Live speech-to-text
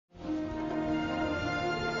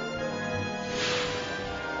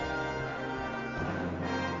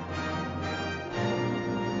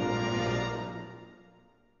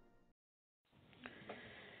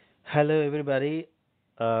Hello, everybody.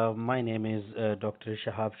 My name is Dr.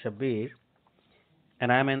 Shahab Shabbir,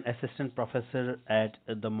 and I'm an assistant professor at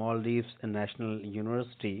the Maldives National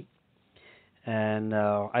University. And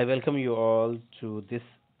I welcome you all to this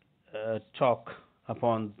talk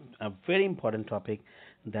upon a very important topic,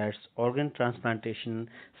 that's organ transplantation,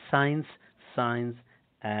 science, science,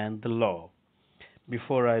 and the law.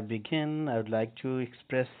 Before I begin, I would like to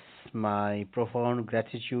express my profound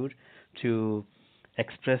gratitude to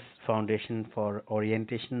Express Foundation for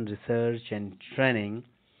Orientation, Research and Training,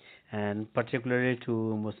 and particularly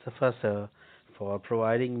to Mustafa sir for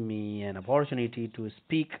providing me an opportunity to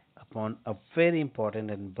speak upon a very important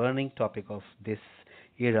and burning topic of this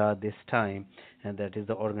era, this time, and that is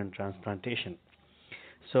the organ transplantation.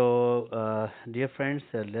 So, dear friends,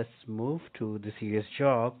 let's move to the serious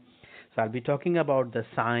job. So, I'll be talking about the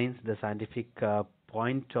science, the scientific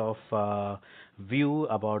point of view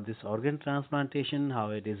about this organ transplantation, how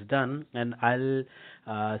it is done, and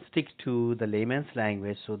I'll stick to the layman's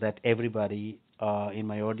language so that everybody in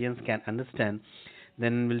my audience can understand.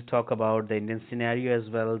 Then we'll talk about the Indian scenario as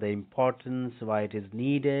well, the importance, why it is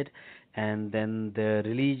needed, and then the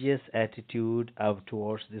religious attitude of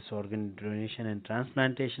towards this organ donation and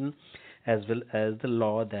transplantation, as well as the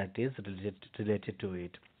law that is related to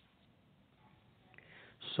it.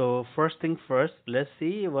 So first thing first, let's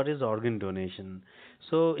see what is organ donation.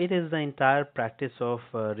 So it is the entire practice of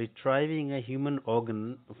retrieving a human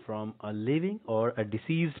organ from a living or a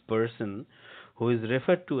deceased person who is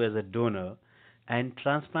referred to as a donor and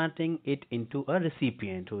transplanting it into a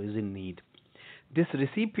recipient who is in need. This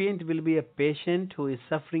recipient will be a patient who is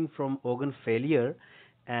suffering from organ failure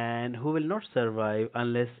and who will not survive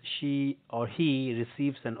unless she or he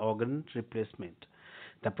receives an organ replacement.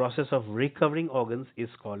 The process of recovering organs is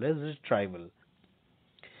called as retrieval.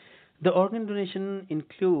 The organ donation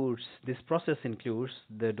includes, this process includes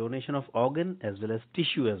the donation of organ as well as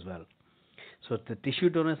tissue as well. So the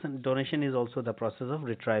tissue donation is also the process of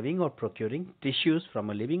retrieving or procuring tissues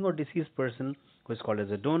from a living or deceased person who is called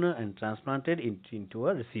as a donor and transplanted into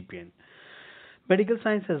a recipient. Medical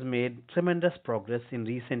science has made tremendous progress in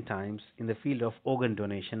recent times in the field of organ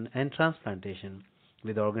donation and transplantation,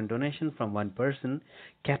 with organ donation from one person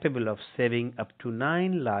capable of saving up to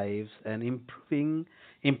 9 lives and improving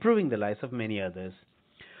the lives of many others.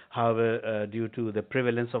 However, due to the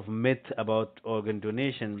prevalence of myth about organ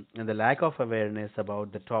donation and the lack of awareness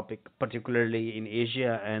about the topic, particularly in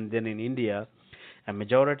Asia and then in India, a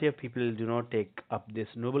majority of people do not take up this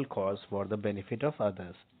noble cause for the benefit of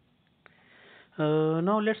others.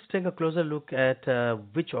 Now let's take a closer look at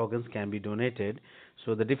which organs can be donated.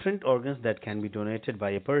 So the different organs that can be donated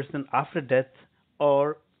by a person after death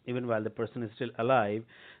or even while the person is still alive,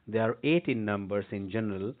 there are eight in numbers in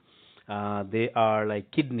general. They are like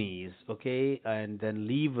kidneys, okay, and then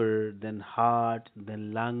liver, then heart,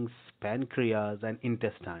 then lungs, pancreas, and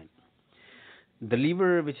intestine. The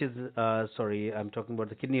liver, which is sorry, I'm talking about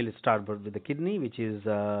the kidney. Let's start with the kidney, which is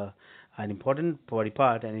an important body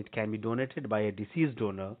part, and it can be donated by a deceased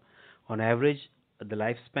donor. On average, the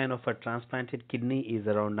lifespan of a transplanted kidney is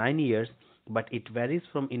around 9 years, but it varies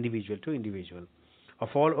from individual to individual. Of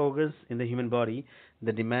all organs in the human body,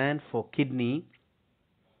 the demand for kidney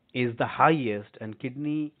is the highest, and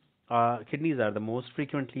kidneys are the most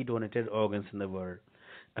frequently donated organs in the world.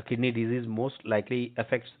 A kidney disease most likely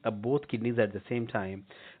affects both kidneys at the same time.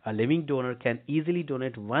 A living donor can easily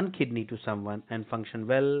donate one kidney to someone and function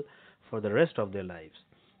well for the rest of their lives.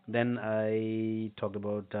 Then I talked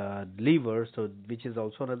about liver, so which is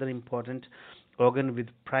also another important organ with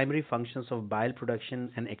primary functions of bile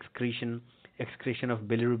production and excretion of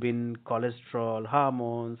bilirubin, cholesterol,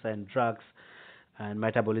 hormones, and drugs, and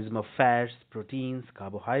metabolism of fats, proteins,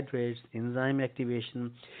 carbohydrates, enzyme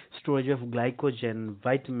activation, storage of glycogen,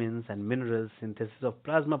 vitamins and minerals, synthesis of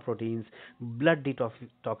plasma proteins, blood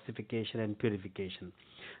detoxification, and purification.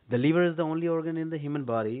 The liver is the only organ in the human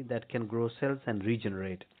body that can grow cells and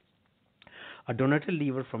regenerate. A donated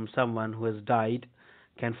liver from someone who has died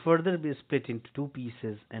can further be split into two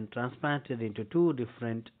pieces and transplanted into two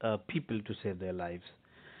different people to save their lives.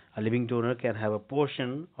 A living donor can have a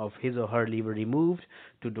portion of his or her liver removed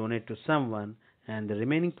to donate to someone, and the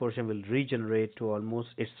remaining portion will regenerate to almost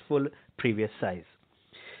its full previous size.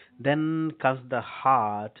 Then comes the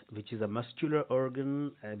heart, which is a muscular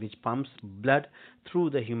organ which pumps blood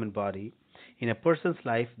through the human body. In a person's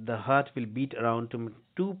life, the heart will beat around to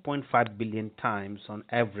 2.5 billion times on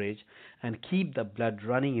average and keep the blood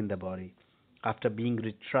running in the body. After being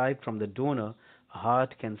retrieved from the donor, a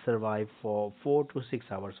heart can survive for 4 to 6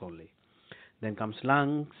 hours only. Then comes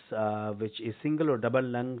lungs, which is single or double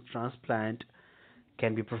lung transplant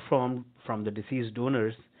can be performed from the deceased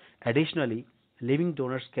donors. Additionally, living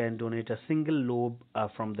donors can donate a single lobe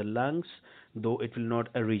from the lungs, though it will not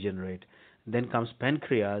regenerate. Then comes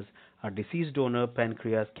pancreas. A deceased donor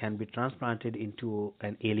pancreas can be transplanted into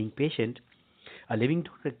an ailing patient. A living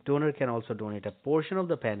donor can also donate a portion of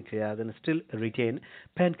the pancreas and still retain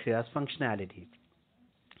pancreas functionality.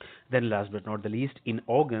 Then, last but not the least, in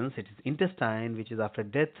organs, it is intestine, which is after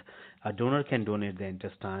death, a donor can donate the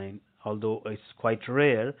intestine. Although it's quite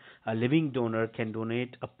rare, a living donor can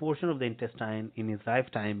donate a portion of the intestine in his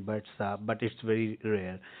lifetime, but it's very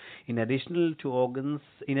rare. In addition to organs,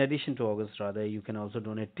 rather, you can also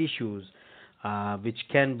donate tissues, which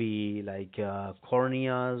can be like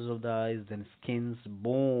corneas of the eyes, then skins,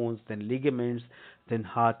 bones, then ligaments, then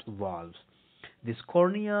heart valves. This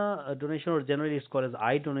cornea donation, or generally it's called as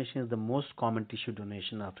eye donation, is the most common tissue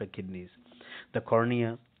donation after kidneys. The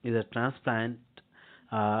cornea is a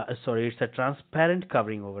it's a transparent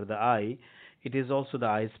covering over the eye. It is also the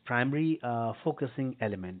eye's primary focusing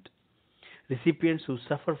element. Recipients who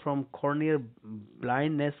suffer from corneal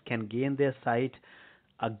blindness can gain their sight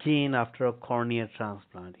again after a cornea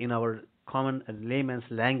transplant. In our common layman's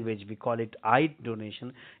language, we call it eye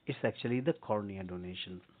donation. It's actually the cornea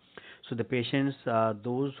donation. So the patients,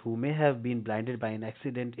 those who may have been blinded by an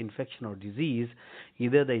accident, infection, or disease,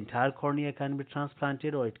 either the entire cornea can be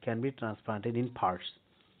transplanted or it can be transplanted in parts.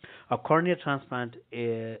 A cornea transplant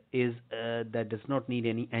is that does not need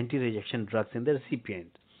any anti-rejection drugs in the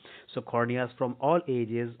recipient. So corneas from all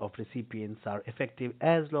ages of recipients are effective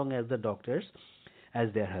as long as the doctors as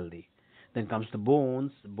they are healthy. Then comes the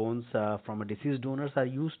bones. Bones from a deceased donors are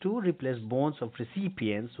used to replace bones of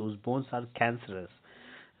recipients whose bones are cancerous.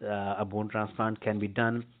 A bone transplant can be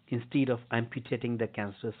done instead of amputating the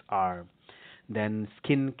cancerous arm. Then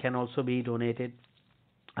skin can also be donated,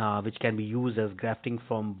 which can be used as grafting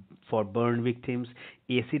for burn victims,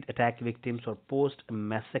 acid attack victims, or post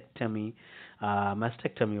mastectomy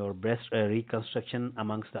or breast reconstruction,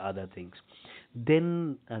 amongst the other things.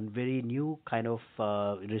 Then a very new kind of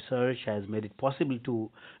research has made it possible to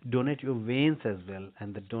donate your veins as well,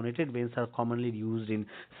 and the donated veins are commonly used in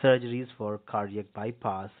surgeries for cardiac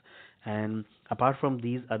bypass. And apart from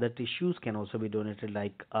these, other tissues can also be donated,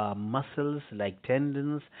 like muscles, like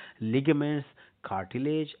tendons, ligaments,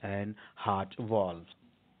 cartilage, and heart valves.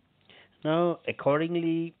 Now,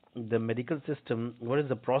 accordingly, the medical system, what is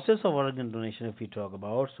the process of organ donation if we talk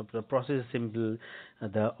about? So, the process is simple.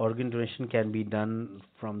 The organ donation can be done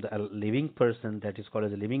from the living person, that is called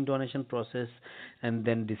as a living donation process, and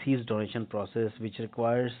then deceased donation process, which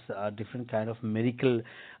requires different kind of medical,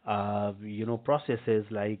 processes.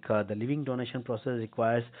 Like the living donation process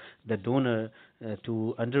requires the donor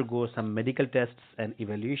to undergo some medical tests and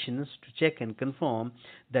evaluations to check and confirm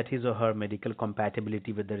that his or her medical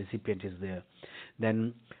compatibility with the recipient is there.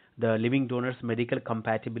 Then the living donor's medical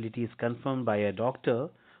compatibility is confirmed by a doctor.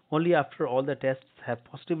 Only after all the tests have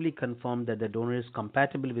positively confirmed that the donor is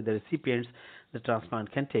compatible with the recipients, the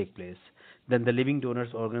transplant can take place. Then the living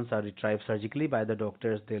donor's organs are retrieved surgically by the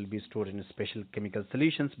doctors. They will be stored in special chemical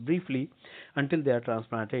solutions briefly until they are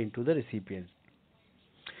transplanted into the recipient.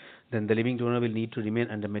 Then the living donor will need to remain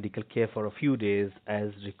under medical care for a few days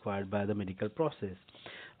as required by the medical process.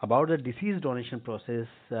 About the deceased donation process,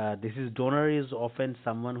 deceased donor is often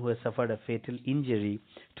someone who has suffered a fatal injury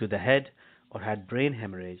to the head or had brain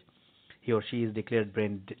hemorrhage. He or she is declared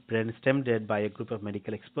brain stem dead by a group of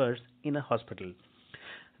medical experts in a hospital.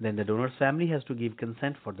 Then the donor's family has to give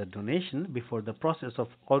consent for the donation before the process of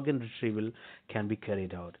organ retrieval can be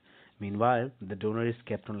carried out. Meanwhile, the donor is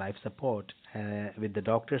kept on life support with the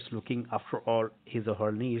doctors looking after all his or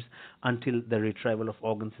her needs until the retrieval of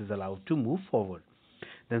organs is allowed to move forward.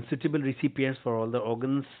 Then suitable recipients for all the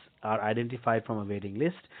organs are identified from a waiting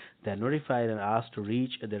list. They are notified and asked to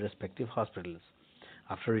reach their respective hospitals.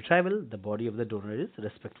 After retrieval, the body of the donor is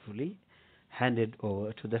respectfully handed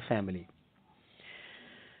over to the family.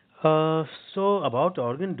 So about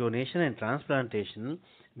organ donation and transplantation,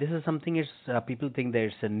 this is something. It's people think that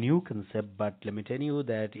it's a new concept, but let me tell you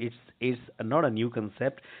that it's not a new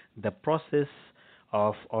concept. The process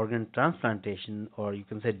of organ transplantation, or you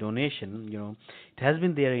can say donation, it has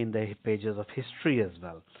been there in the pages of history as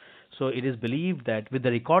well. So it is believed that with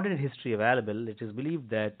the recorded history available, it is believed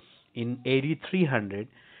that in AD 300,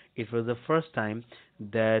 it was the first time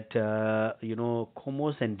that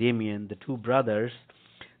Comos and Damien, the two brothers,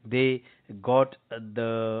 they got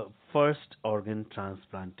the first organ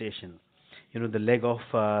transplantation. The leg of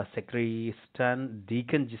sacristan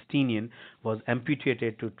Deacon Justinian was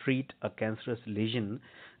amputated to treat a cancerous lesion.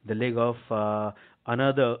 The leg of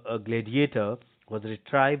another gladiator was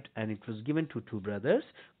retrieved and it was given to two brothers,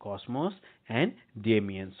 Cosmos and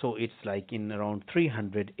Damien. So it's like in around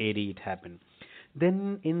 300 AD it happened.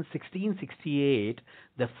 Then in 1668,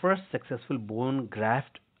 the first successful bone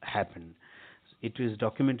graft happened. It is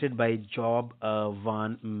documented by Job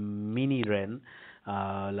van Minieren.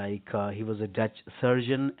 He was a Dutch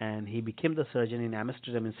surgeon and he became the surgeon in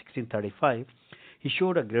Amsterdam in 1635. He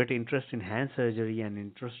showed a great interest in hand surgery, and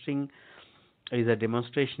interesting is a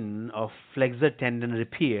demonstration of flexor tendon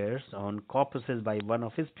repairs on corpses by one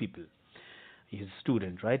of his people, his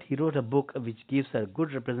student, right? He wrote a book which gives a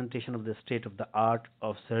good representation of the state of the art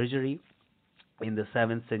of surgery in the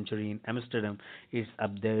 7th century in Amsterdam. It's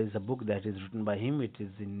up there is a book that is written by him. It is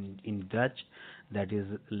in Dutch, that is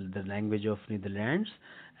the language of Netherlands,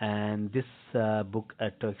 and this book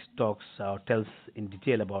talks tells in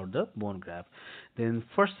detail about the bone graft. Then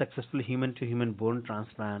first successful human-to-human bone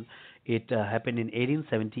transplant. It happened in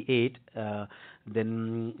 1878.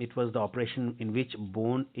 Then it was the operation in which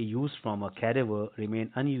bone used from a cadaver remained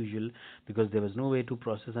unusual because there was no way to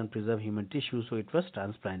process and preserve human tissue, so it was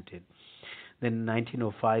transplanted. Then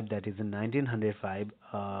 1905, that is in 1905,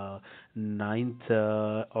 9th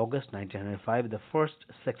August 1905, the first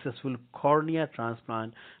successful cornea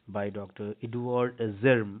transplant by Dr. Edward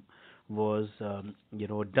Zirm was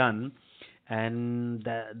done, and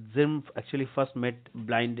the Zirm actually first met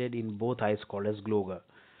blinded in both eyes, called as Gloger.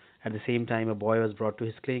 At the same time, a boy was brought to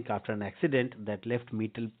his clinic after an accident that left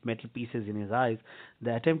metal pieces in his eyes.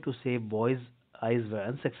 The attempt to save boy's eyes were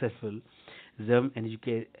unsuccessful. Zerm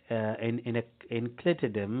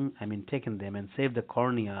included them, taken them and saved the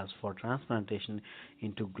corneas for transplantation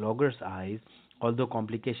into Gloger's eyes. Although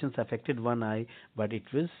complications affected one eye, but it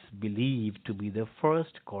was believed to be the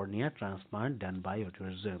first cornea transplant done by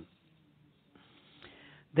Otto Zerm.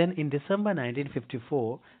 Then in December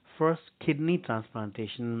 1954, first kidney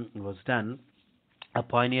transplantation was done. A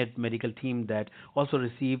pioneer medical team that also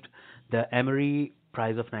received the Emery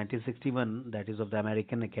Prize of 1961, that is of the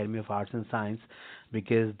American Academy of Arts and Science,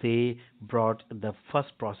 because they brought the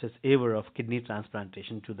first process ever of kidney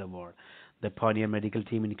transplantation to the world. The pioneer medical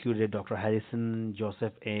team included Dr. Harrison,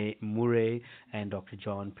 Joseph A. Murray, and Dr.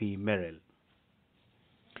 John P. Merrill.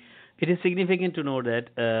 It is significant to know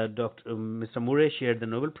that Mr. Murray shared the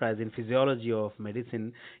Nobel Prize in Physiology of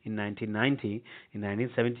Medicine in 1990. In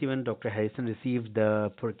 1971, Dr. Harrison received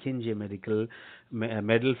the Purkinje Medical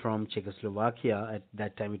Medal from Czechoslovakia. At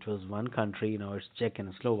that time, it was one country, now it's Czech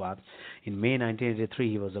and Slovak. In May 1983,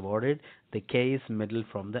 he was awarded the Case Medal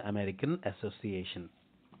from the American Association.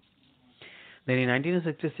 Then in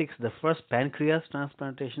 1966, the first pancreas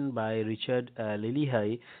transplantation by Richard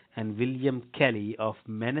Lillihei and William Kelly of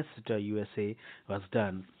Minnesota, USA was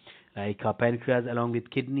done. Like pancreas along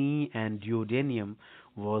with kidney and duodenum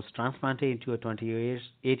was transplanted into a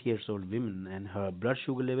 28 years old woman, and her blood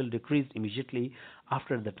sugar level decreased immediately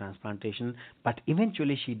after the transplantation, but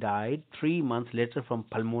eventually she died 3 months later from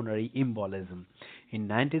pulmonary embolism. In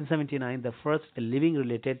 1979, the first living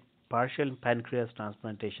related partial pancreas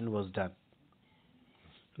transplantation was done.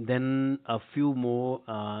 Then a few more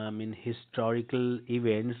historical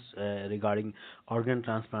events regarding organ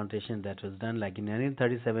transplantation that was done. Like in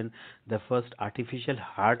 1937, the first artificial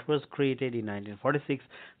heart was created. In 1946,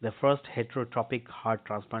 the first heterotopic heart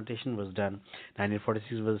transplantation was done.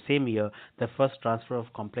 1946 was the same year the first transfer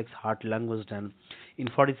of complex heart lung was done. In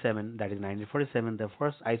 47, that is 1947, the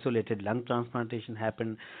first isolated lung transplantation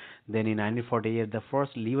happened. Then in 1948, the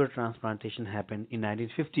first liver transplantation happened. In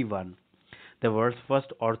 1951, the world's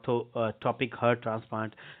first orthotopic heart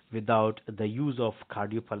transplant without the use of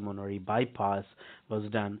cardiopulmonary bypass was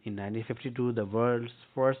done. In 1952, the world's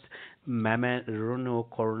first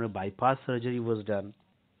mammarono-coronary bypass surgery was done.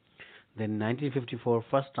 Then in 1954,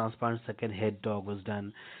 first transplant second head dog was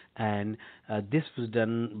done, and this was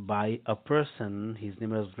done by a person. His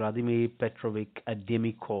name was Vladimir Petrovich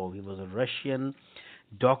Demikov. He was a Russian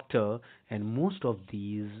doctor, and most of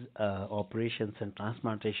these operations and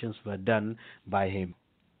transplantations were done by him.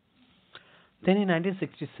 Then in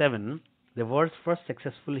 1967, the world's first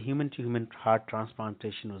successful human-to-human heart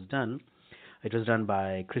transplantation was done. It was done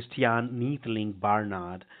by Christian Neethling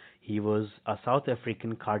Barnard. He was a South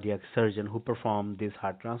African cardiac surgeon who performed this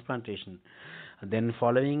heart transplantation. Then,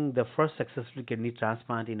 following the first successful kidney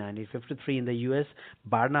transplant in 1953 in the US,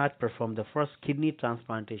 Barnard performed the first kidney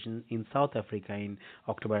transplantation in South Africa in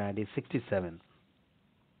October 1967.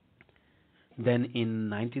 Then, in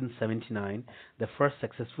 1979, the first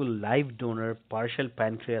successful live donor partial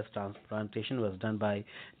pancreas transplantation was done by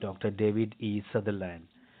Dr. David E. Sutherland.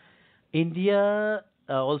 India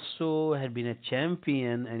also had been a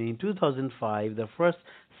champion, and in 2005, the first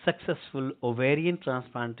successful ovarian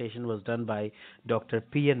transplantation was done by Dr.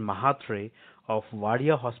 P. N. Mahatre of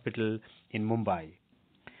Wadia Hospital in Mumbai.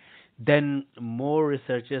 Then more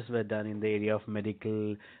researches were done in the area of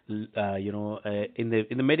medical, in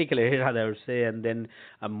the medical area, I would say, and then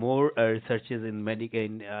more researches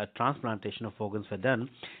in transplantation of organs were done,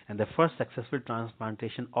 and the first successful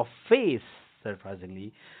transplantation of face,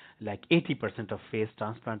 surprisingly, like 80% of face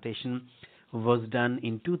transplantation was done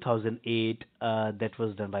in 2008. That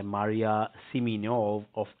was done by Maria Siminov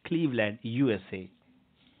of Cleveland, USA.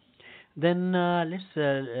 Then let's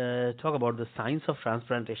talk about the science of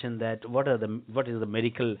transplantation. That what is the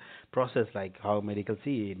medical process like? How medical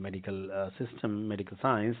see medical system, medical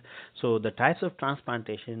science. So the types of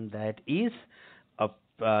transplantation that is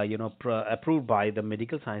approved by the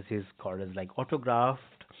medical science is called as like autograft,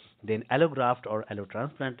 then allograft or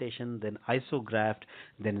allotransplantation, then isograft,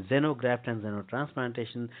 then xenograft and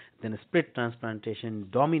xenotransplantation, then split transplantation,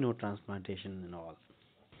 domino transplantation, and all.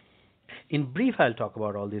 In brief, I'll talk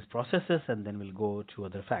about all these processes and then we'll go to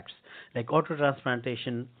other facts. Like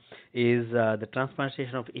autotransplantation is the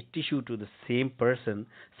transplantation of a tissue to the same person.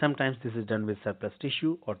 Sometimes this is done with surplus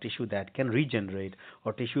tissue or tissue that can regenerate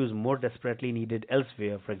or tissues more desperately needed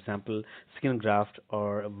elsewhere, for example, skin graft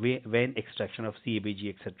or vein extraction of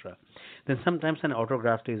CABG, etc. Then sometimes an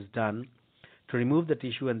autograft is done to remove the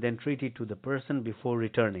tissue and then treat it to the person before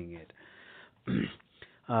returning it.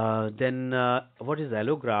 Then, what is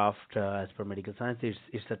allograft as per medical science?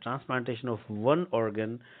 It's a transplantation of one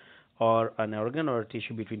organ or an organ or a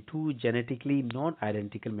tissue between two genetically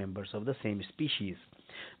non-identical members of the same species.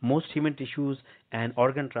 Most human tissues and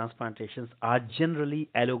organ transplantations are generally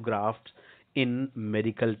allografts in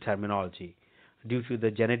medical terminology. Due to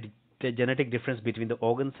the genetic difference between the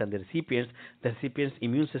organs and the recipient's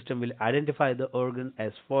immune system will identify the organ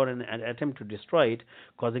as foreign and attempt to destroy it,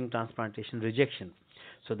 causing transplantation rejection.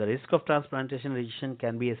 So the risk of transplantation rejection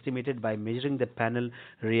can be estimated by measuring the panel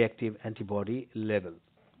reactive antibody level.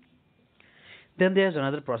 Then there's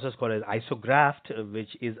another process called as isograft,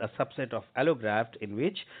 which is a subset of allograft in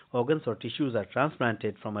which organs or tissues are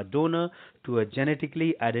transplanted from a donor to a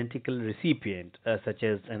genetically identical recipient, such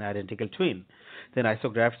as an identical twin. Then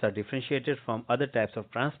isografts are differentiated from other types of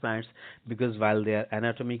transplants because while they are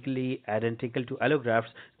anatomically identical to allografts,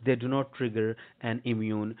 they do not trigger an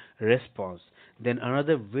immune response. Then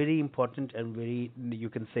another very important and very, you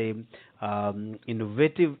can say,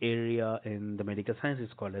 innovative area in the medical science is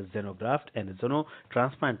called as xenograft and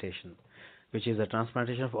xenotransplantation, which is a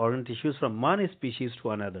transplantation of organ tissues from one species to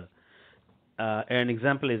another. An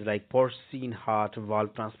example is like porcine heart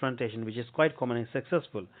valve transplantation, which is quite common and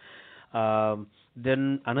successful.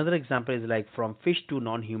 Then another example is like from fish to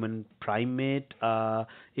non-human primate.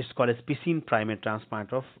 It's called a piscine primate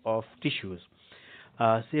transplant of tissues.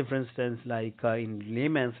 Say for instance, like in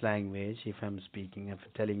layman's language, if I'm speaking, if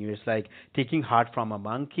telling you, it's like taking heart from a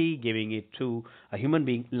monkey, giving it to a human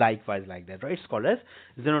being, likewise like that, right? It's called as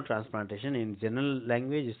xenotransplantation. In general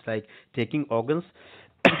language, it's like taking organs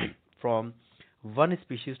from one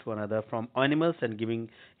species to another, from animals, and giving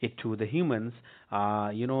it to the humans.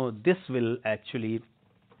 This will actually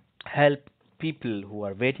help people who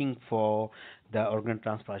are waiting for the organ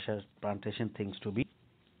transplantation things to be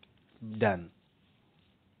done.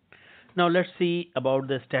 Now let's see about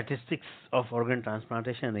the statistics of organ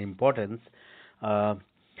transplantation and the importance. Uh,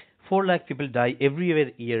 4 lakh people die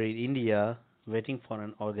every year in India waiting for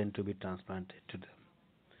an organ to be transplanted to them.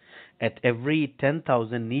 At every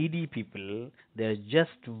 10,000 needy people, there's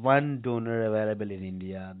just one donor available in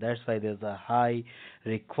India. That's why there's a high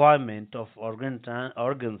requirement of organs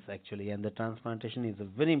actually, and the transplantation is a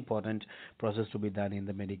very important process to be done in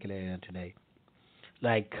the medical area today.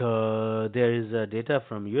 Like there is data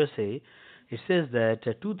from USA. It says that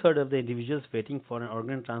two-thirds of the individuals waiting for an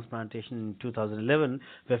organ transplantation in 2011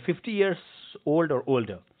 were 50 years old or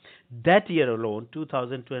older. That year alone,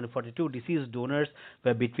 2,242 deceased donors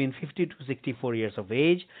were between 50 to 64 years of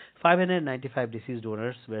age. 595 deceased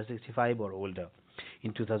donors were 65 or older.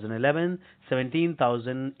 In 2011,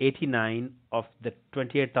 17,089 of the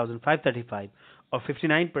 28,535, or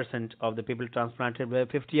 59% of the people transplanted were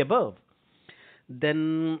 50 above.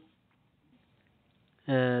 Then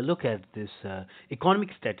look at this economic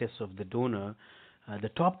status of the donor. The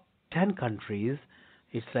top 10 countries,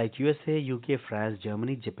 it's like USA, UK, France,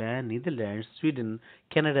 Germany, Japan, Netherlands, Sweden,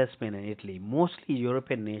 Canada, Spain, and Italy. Mostly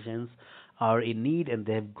European nations are in need and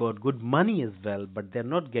they have got good money as well, but they're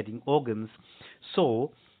not getting organs.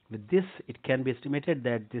 So, with this, it can be estimated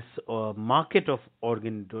that this market of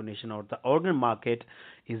organ donation or the organ market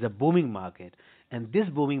is a booming market. and this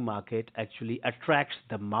booming market actually attracts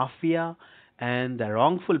the mafia and the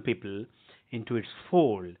wrongful people into its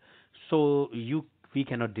fold. So we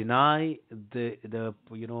cannot deny the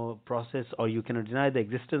process, or you cannot deny the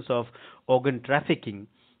existence of organ trafficking,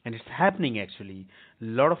 and it's happening actually. A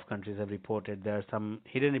lot of countries have reported. There are some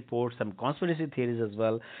hidden reports, some conspiracy theories as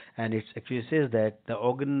well, and it actually says that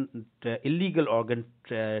the illegal organ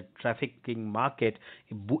trafficking market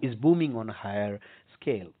is booming on a higher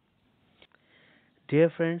scale. Dear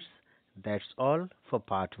friends, that's all for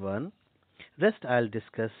part 1. Rest I'll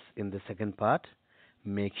discuss in the second part.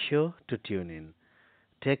 Make sure to tune in.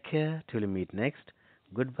 Take care till we meet next.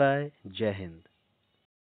 Goodbye. Jai Hind.